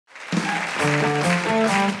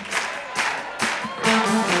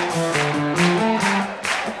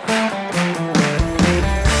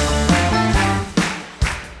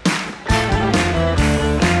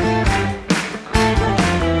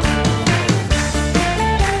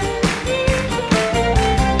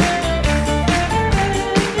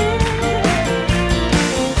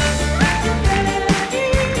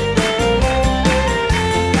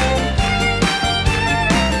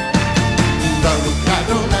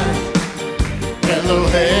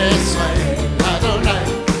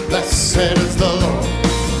Blessed is the Lord,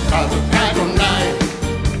 Baruch Adonai,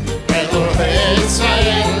 Elohei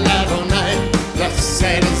Israel Adonai.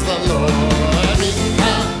 Blessed is the Lord,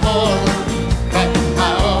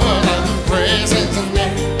 Ha'olam, praise His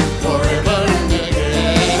name forever and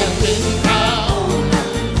again.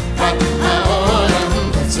 Ha'olam,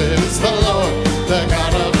 blessed is the Lord, the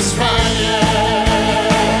God of Israel.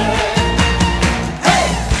 Hey,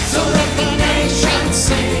 so let the nations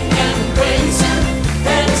sing and praise Him.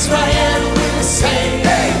 Israel will say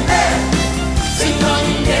amen. Sing all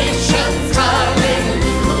ye nations,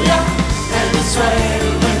 hallelujah. And Israel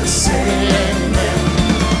will say amen.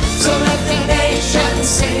 So let the nations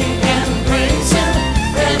sing and praise Him.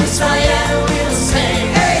 And Israel will say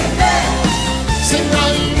amen. Sing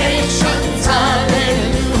all ye nations,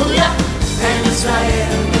 hallelujah. And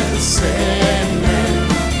Israel will say amen.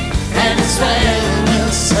 And Israel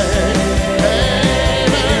will say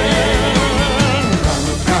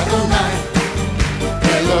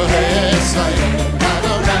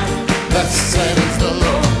blessed is the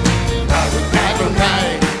Lord, Baruch Adonai,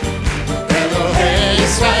 Elohei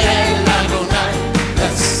Israel Adonai.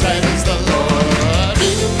 Blessed is the Lord,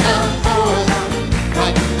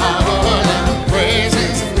 Ha'olam, praise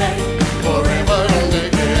His name forever and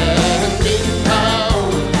again.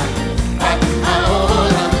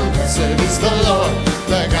 Ha'olam, blessed is the Lord,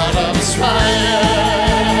 the God of Israel.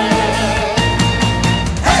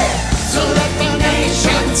 Hey, so let the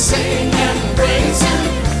nations sing and praise Him.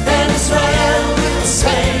 Israel will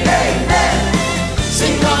say amen.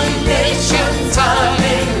 Sing all ye nations,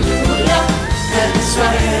 hallelujah. And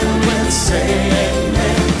Israel will say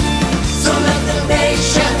amen. So let the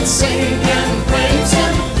nations sing and praise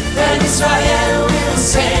Him. And Israel will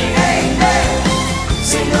say amen.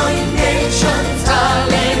 Sing all ye nations,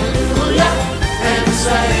 hallelujah. And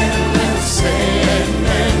Israel will say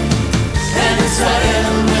amen. And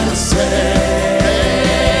Israel will say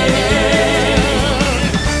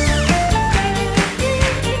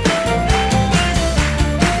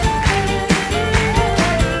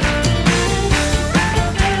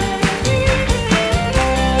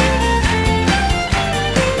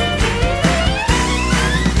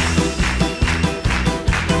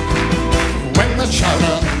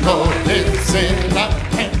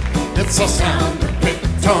it's a sound of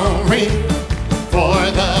victory, for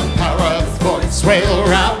the power of voice will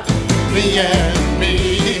rout the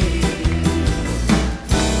enemy.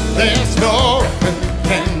 There's no weapon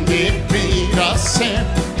can defeat us in.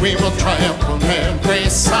 We will triumph on every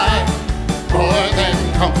side, more than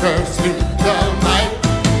conquerors through the might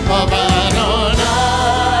of Adonai.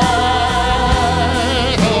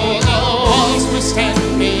 Though the walls will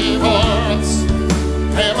stand before us,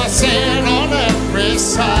 ever sin on every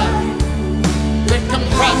side. They come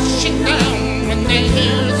crashing down when they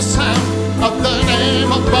hear the sound of the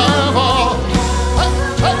name above all.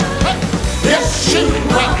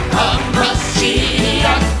 Yeshua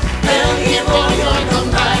HaMashiach, El Gibor, you're the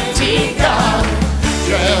mighty God.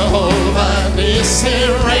 Jehovah Nissi,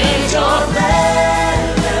 raise your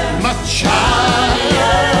banner much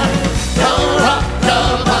higher. The rock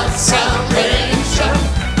of our salvation,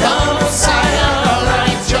 the Messiah of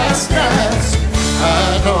righteousness.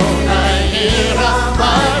 Adonai,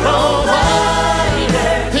 my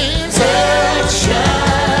provider, His El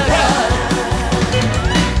Shaddai.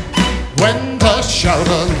 When the shout of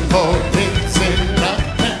the Lord is in the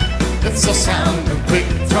camp, it's a sound of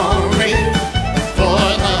victory, for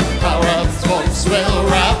the power of His voice will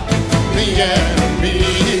rout the enemy.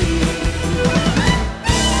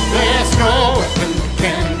 There's no weapon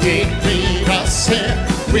can defeat us here.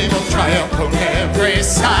 We will triumph on every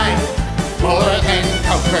side, more than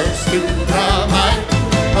conquerors through the might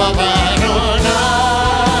of Adonai.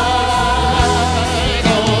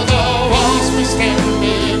 Though the walls may stand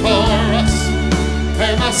before us,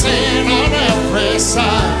 and the sin on every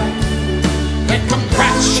side, they come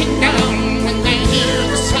crashing down when they hear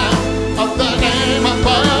the sound of the name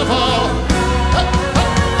above all.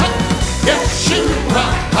 Yeshua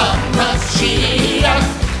HaMashiach,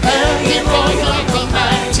 El Gibor, you're the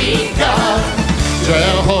mighty God.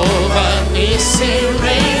 Jehovah Nissi,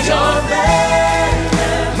 raise your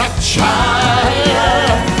banner much higher.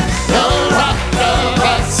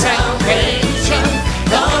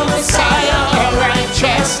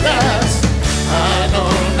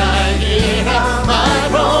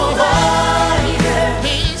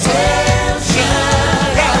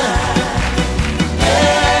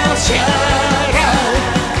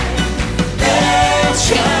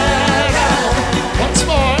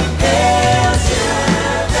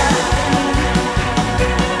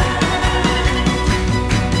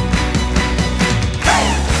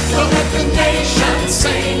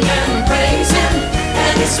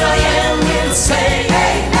 Israel will say